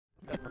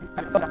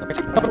That's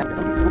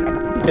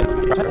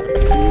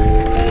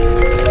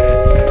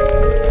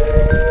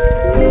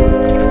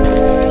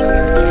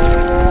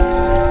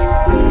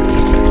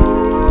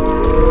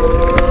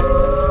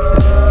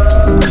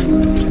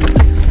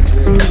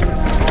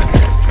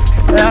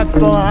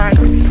the line.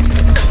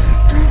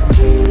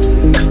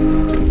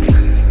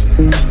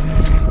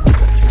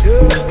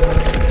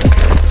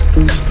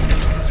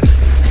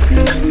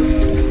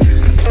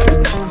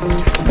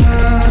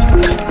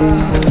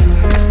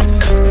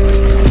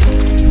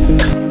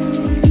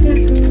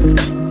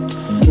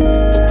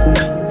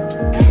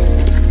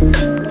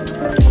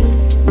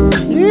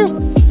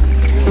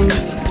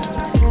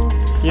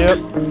 Yep.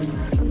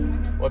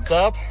 What's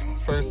up?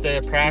 First day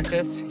of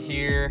practice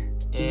here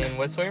in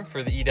Whistler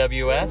for the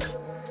EWS.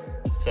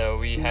 So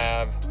we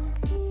have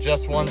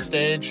just one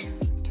stage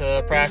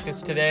to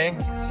practice today,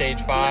 stage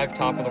 5,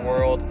 top of the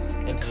world,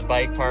 into the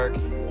bike park.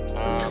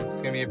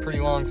 It's gonna be a pretty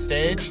long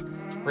stage.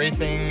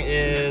 Racing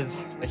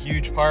is a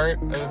huge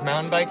part of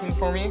mountain biking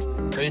for me.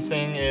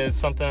 Racing is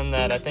something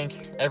that I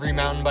think every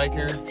mountain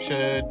biker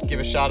should give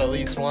a shot at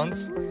least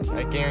once.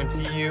 I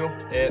guarantee you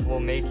it will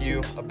make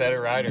you a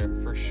better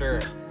rider for sure.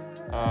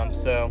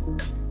 So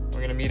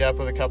we're gonna meet up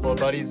with a couple of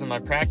buddies in my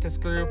practice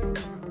group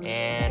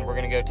and we're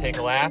gonna go take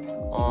a lap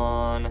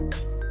on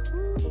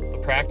the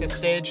practice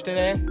stage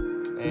today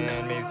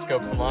and maybe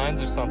scope some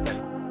lines or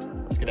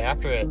something. Let's get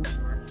after it.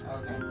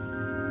 Okay.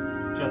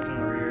 Just in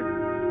the rear.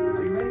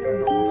 Are you ready to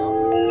knock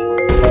out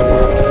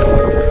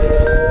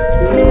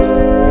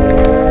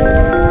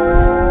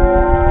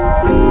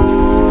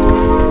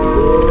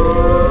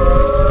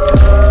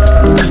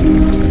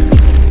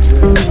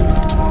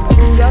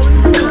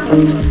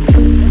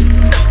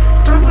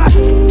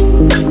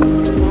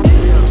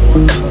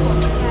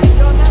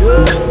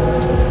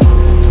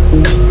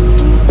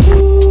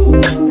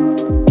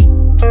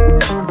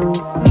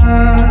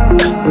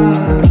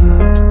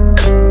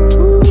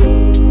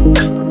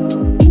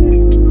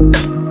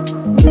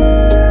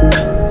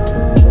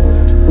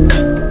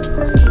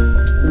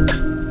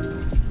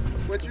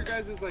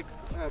like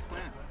this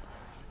plan?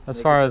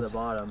 As far as the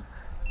bottom.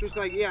 Just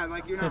like, yeah,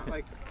 like you're not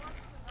like...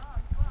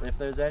 If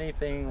there's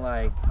anything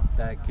like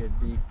that could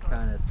be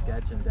kind of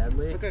sketch and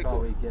deadly, okay,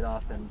 probably get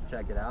off and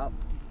check it out.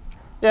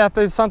 yeah, if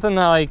there's something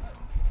that like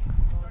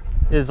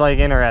is like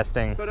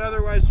interesting. But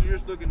otherwise you're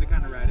just looking to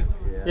kind of ride it.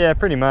 Yeah,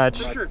 pretty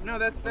much. For sure. No,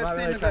 that's I'm not same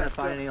really as trying that. to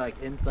find any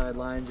like inside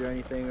lines or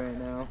anything right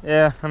now.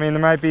 Yeah, I mean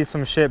there might be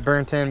some shit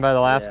burnt in by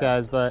the last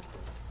guys, but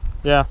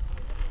yeah.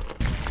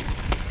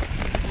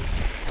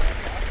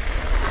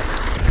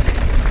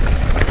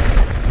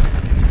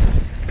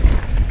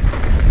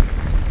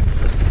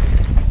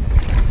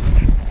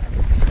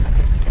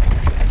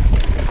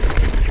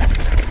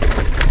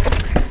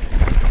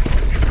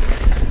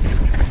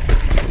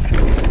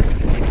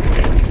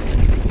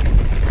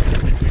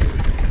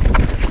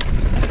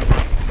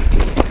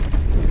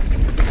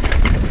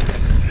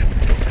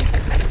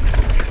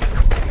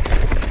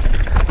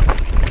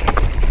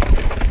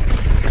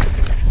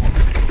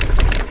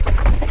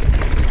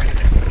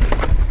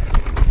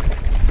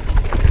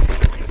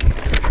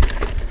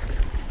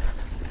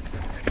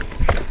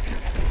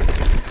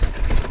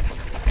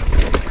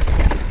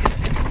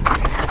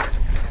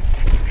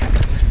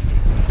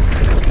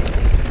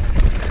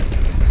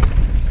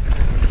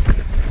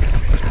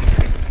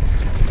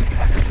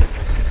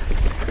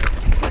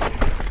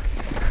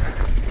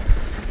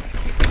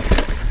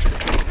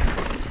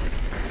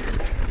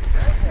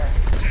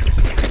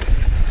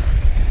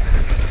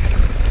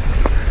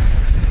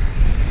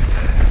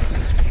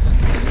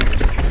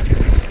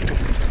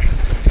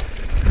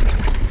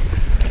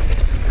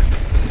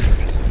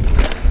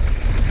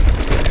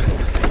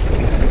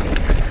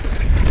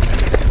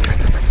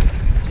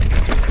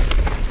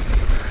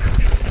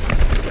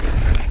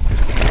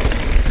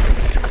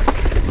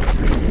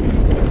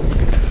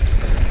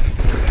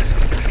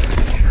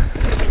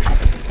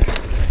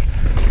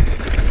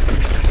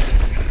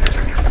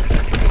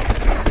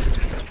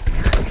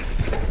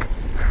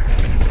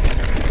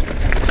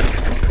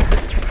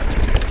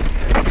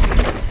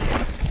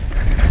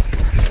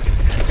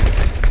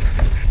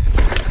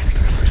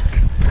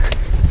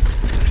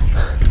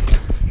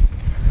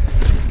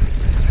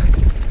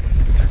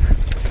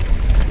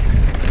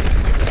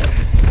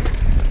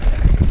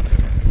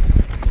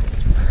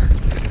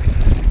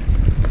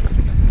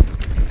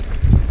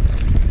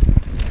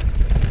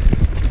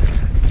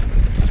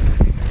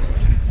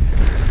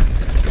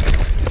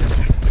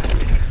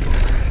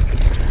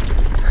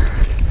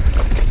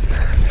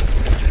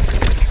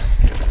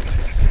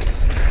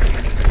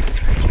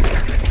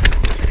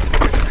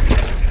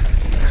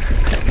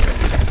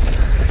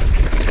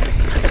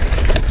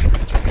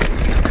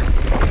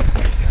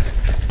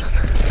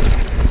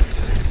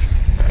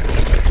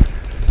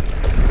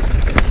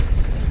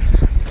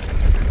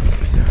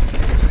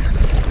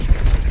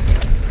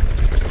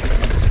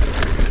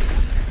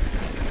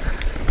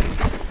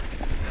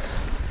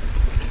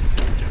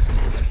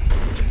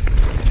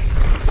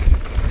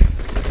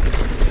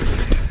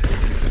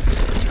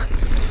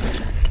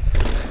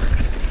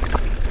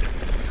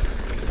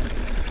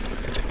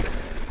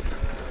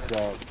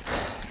 go.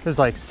 It was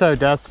like so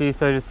dusty,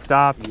 so I just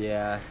stopped.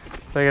 Yeah.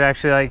 So I could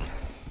actually like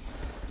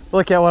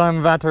look at what I'm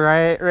about to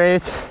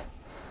race.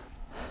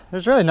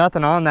 There's really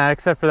nothing on that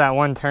except for that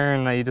one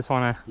turn that you just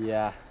want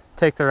to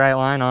take the right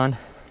line on.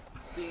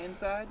 The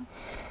inside?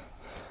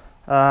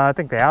 I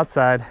think the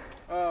outside.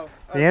 Oh,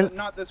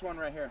 not this one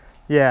right here.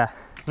 Yeah,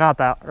 not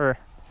that, or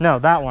no,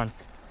 that one.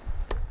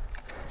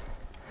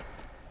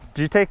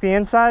 Did you take the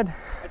inside?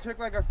 I took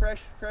like a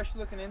fresh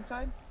looking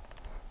inside.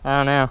 I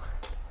don't know.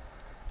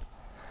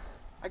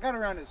 I got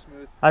around it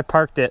smooth. I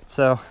parked it,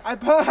 so.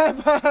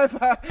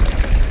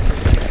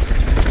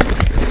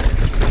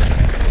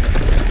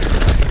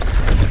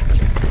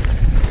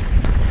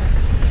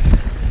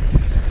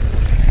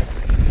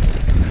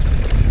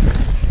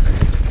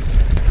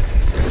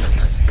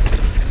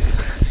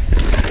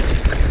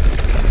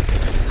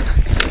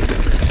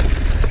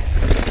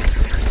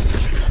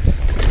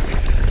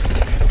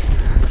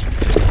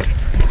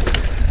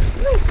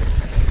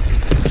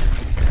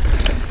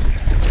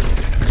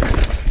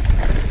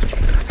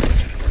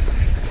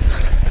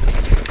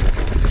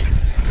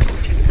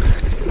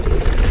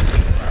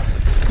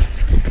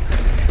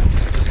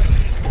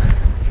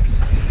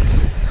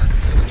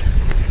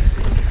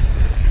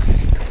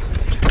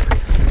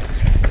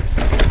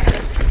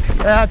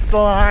 That's the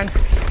line.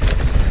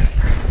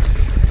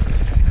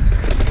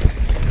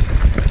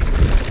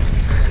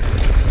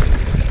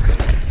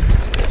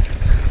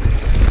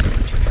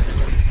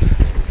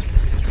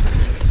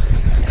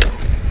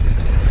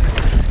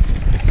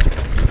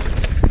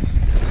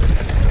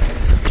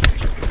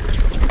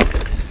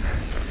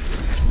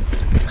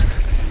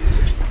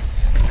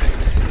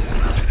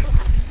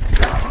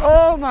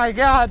 Oh my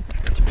God.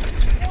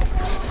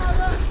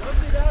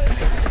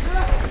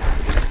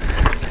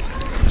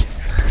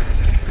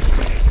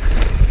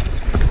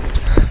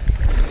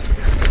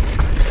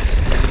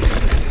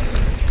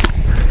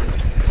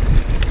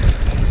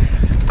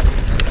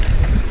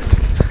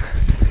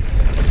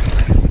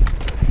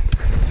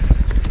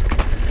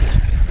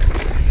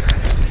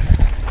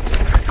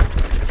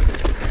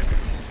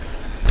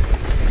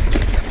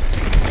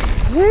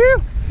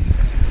 Woo!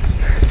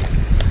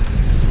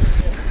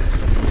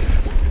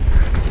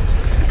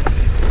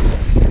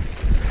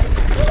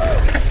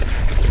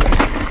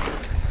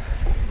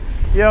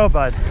 Yo,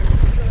 bud.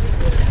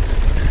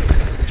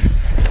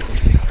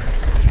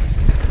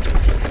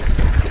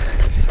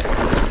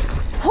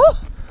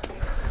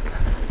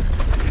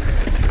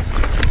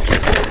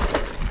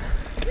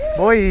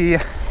 Boy.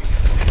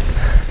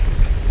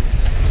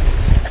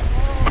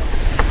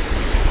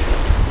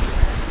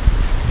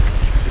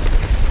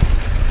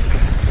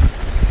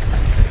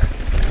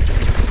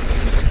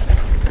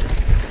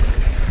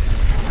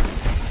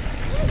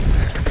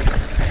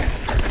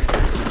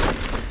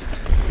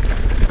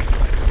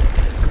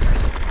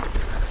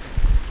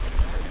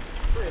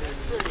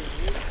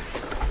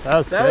 That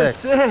was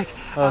sick.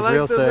 That was I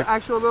real like sick. the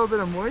actual little bit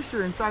of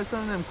moisture inside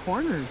some of them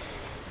corners.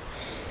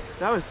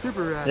 That was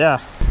super rad. Yeah.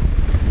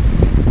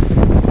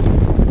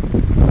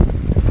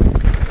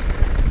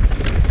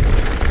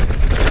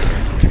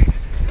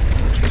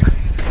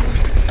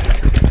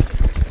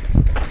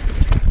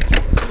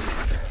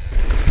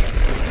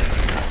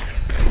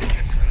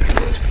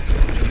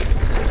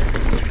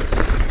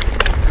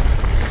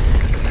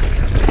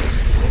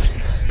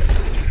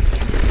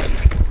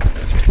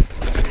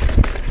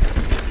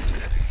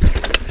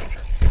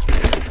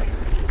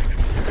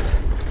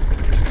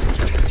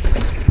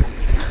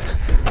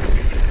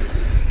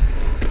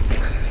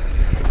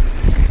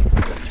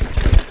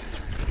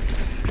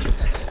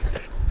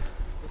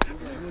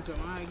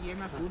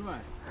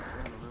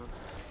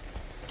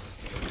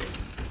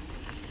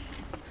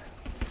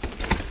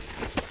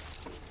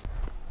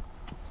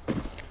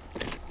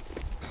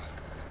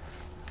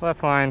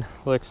 Left line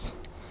looks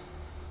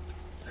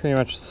pretty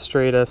much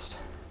straightest,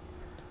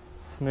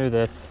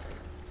 smoothest.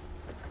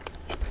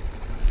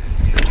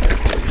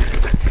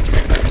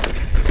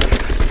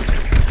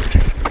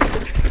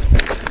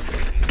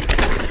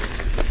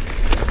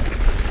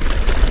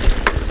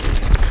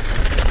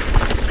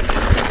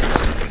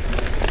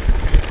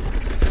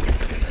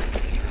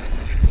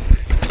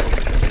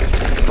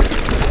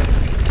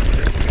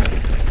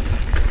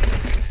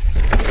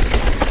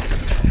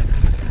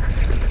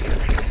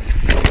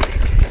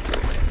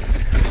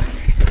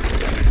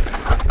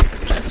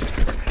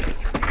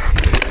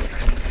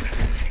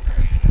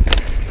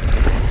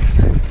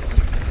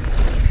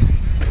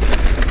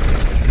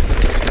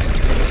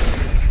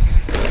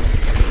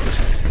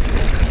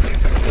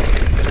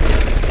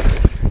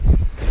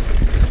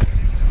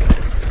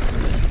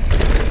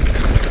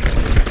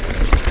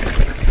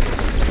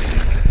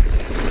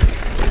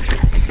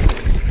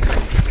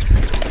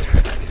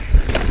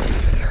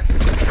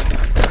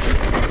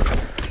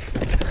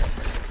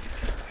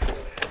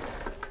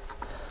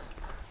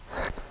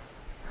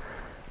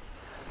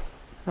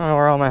 I don't know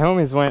where all my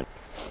homies went.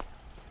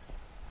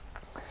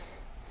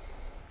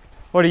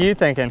 What are you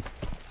thinking?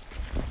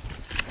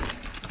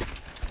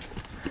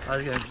 I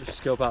was gonna just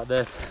scope out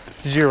this.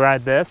 Did you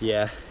ride this?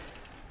 Yeah.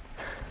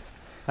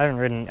 I haven't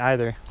ridden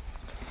either.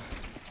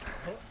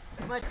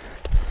 much.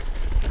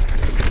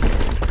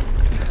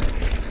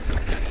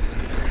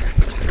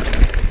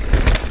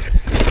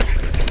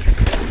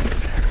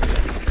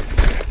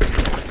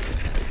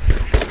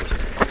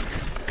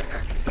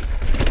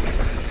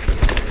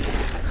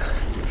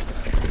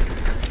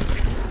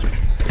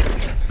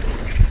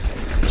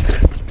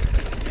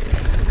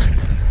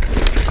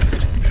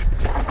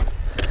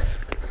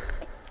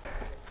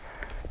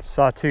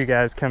 Saw two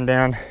guys come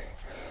down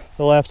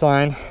the left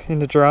line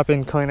into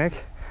drop-in clinic,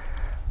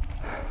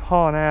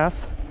 hauling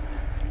ass.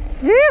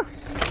 Woo!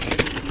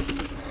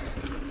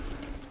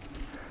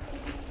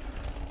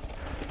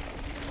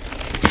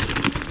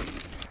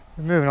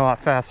 We're moving a lot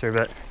faster,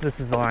 but this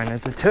is the line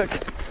that they took.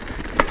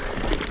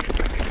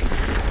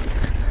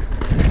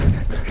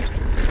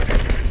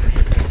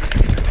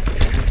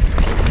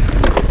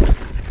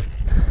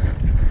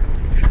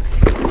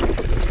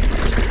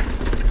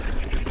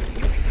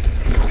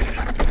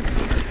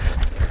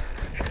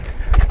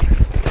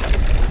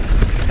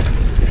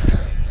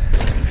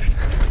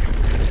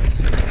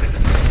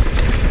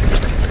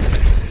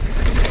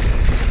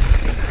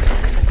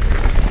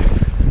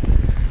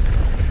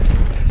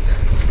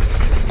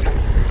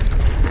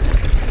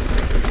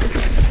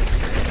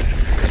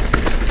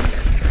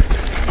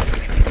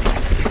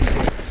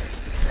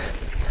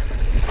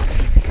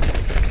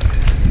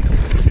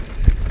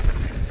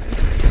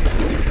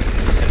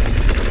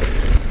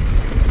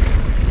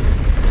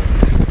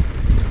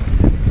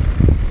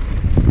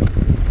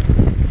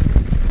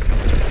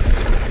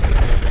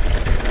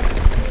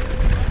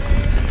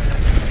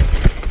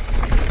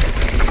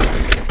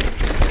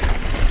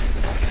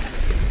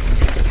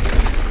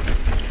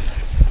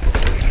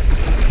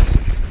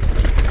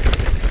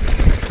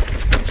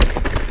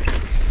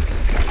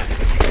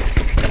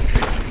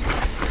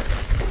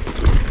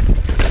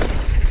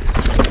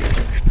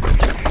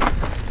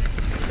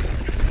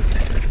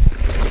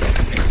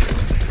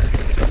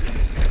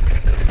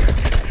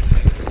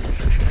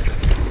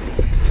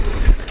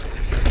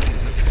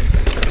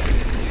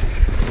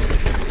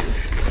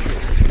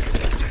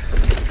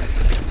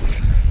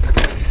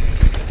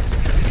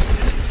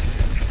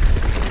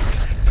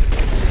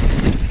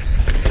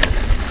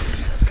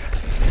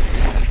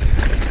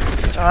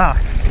 Ah,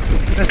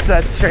 missed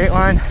that straight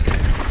line.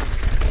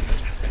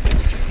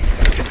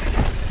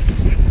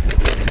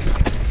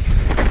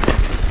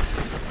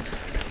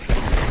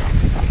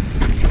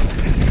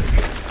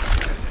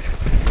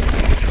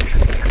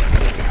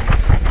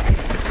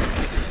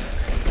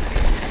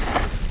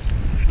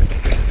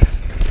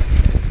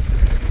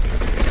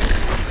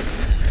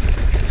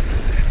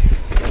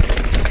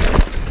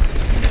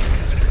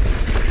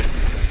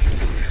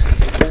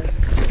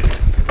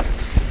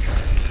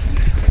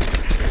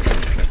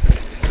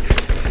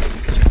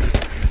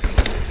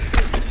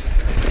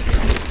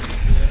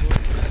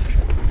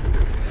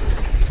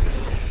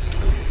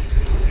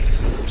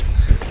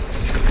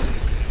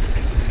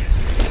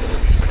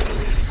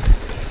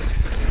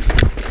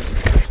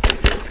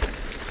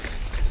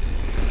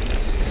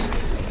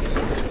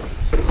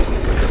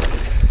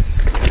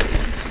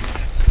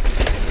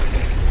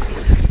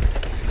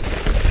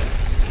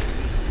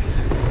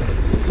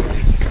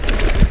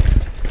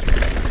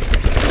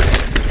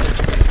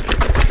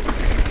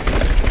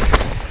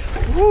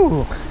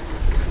 Woo!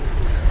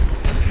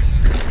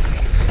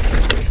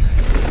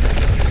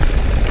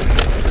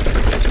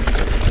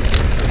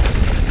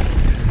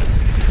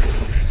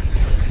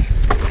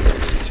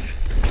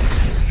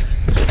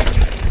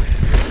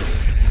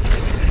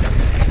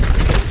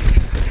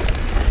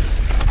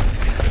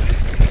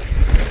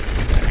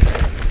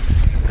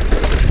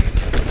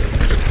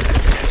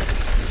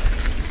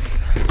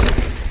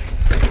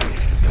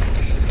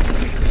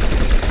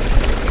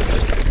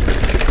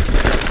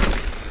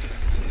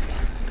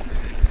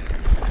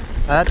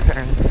 That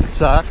turn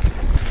sucks.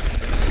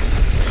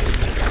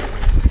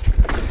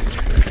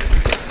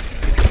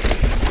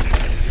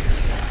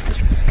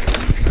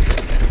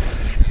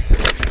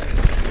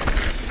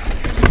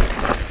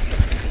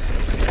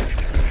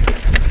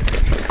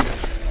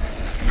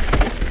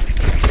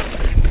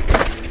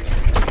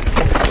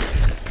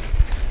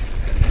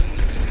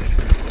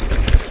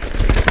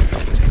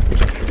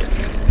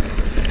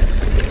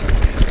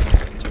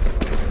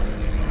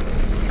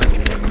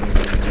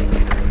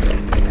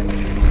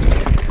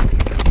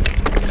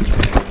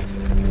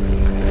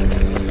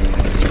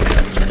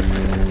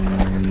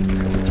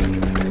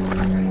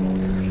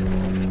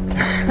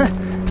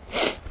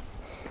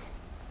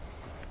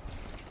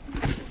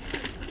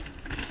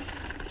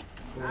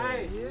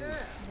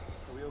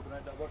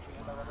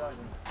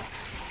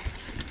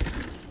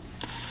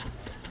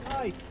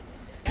 Nice.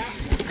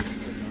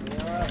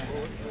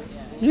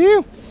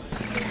 You.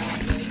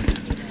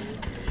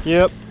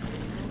 Yep.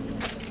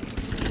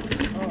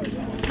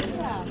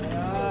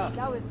 Yeah.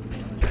 That was.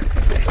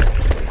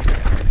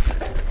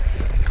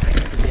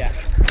 Yeah.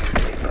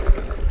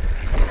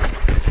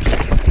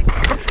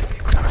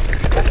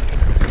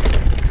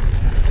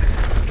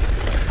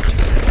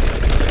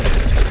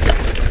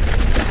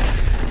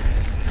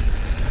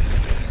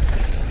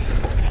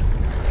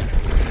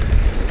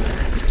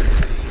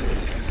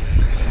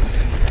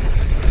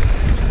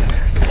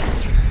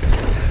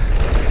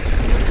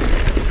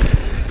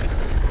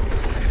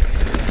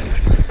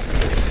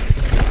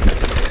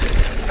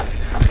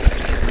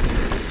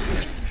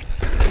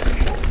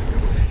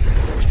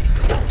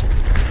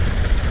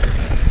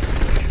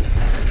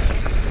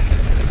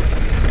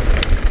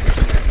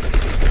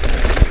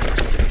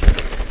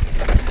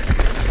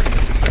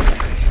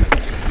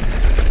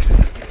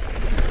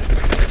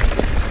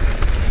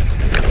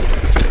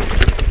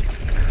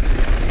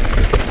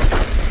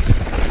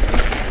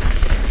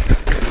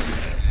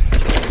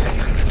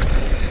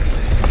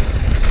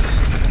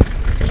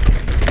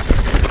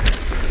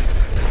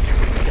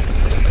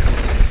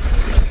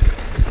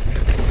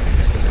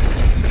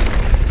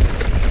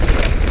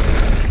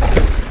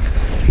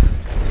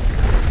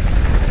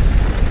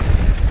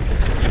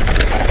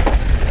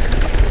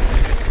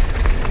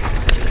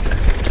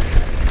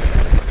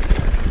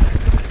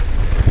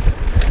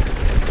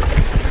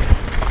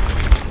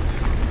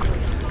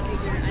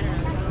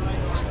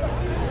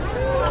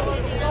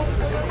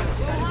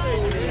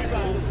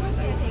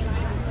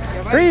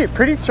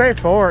 Pretty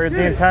straightforward. Dude,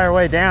 the entire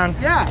way down.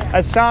 Yeah.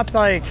 I stopped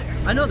like.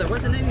 I know there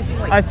wasn't anything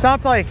like. I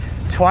stopped like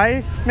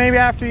twice maybe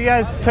after you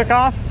guys took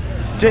off.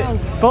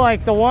 But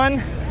like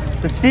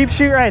the steep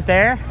chute right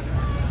there.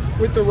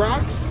 With the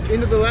rocks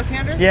into the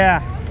left-hander?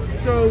 Yeah.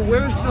 So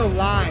where's the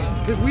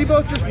line? Because we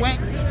both just went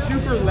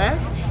super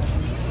left,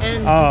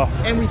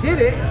 and we did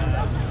it.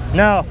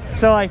 No,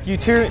 so like you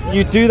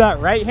do that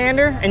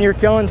right-hander and you're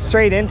going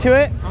straight into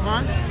it.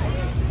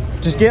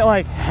 Just get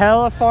like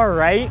hella far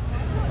right.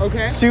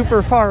 Okay.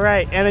 Super far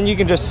right, and then you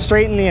can just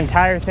straighten the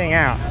entire thing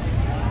out.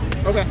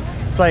 Okay.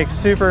 It's like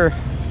super.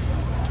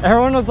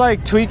 Everyone was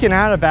like tweaking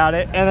out about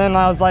it, and then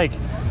I was like,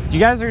 you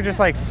guys are just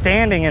like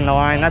standing in the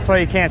line. That's why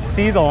you can't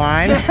see the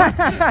line.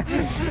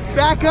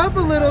 Back up a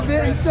little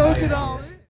bit and soak it all.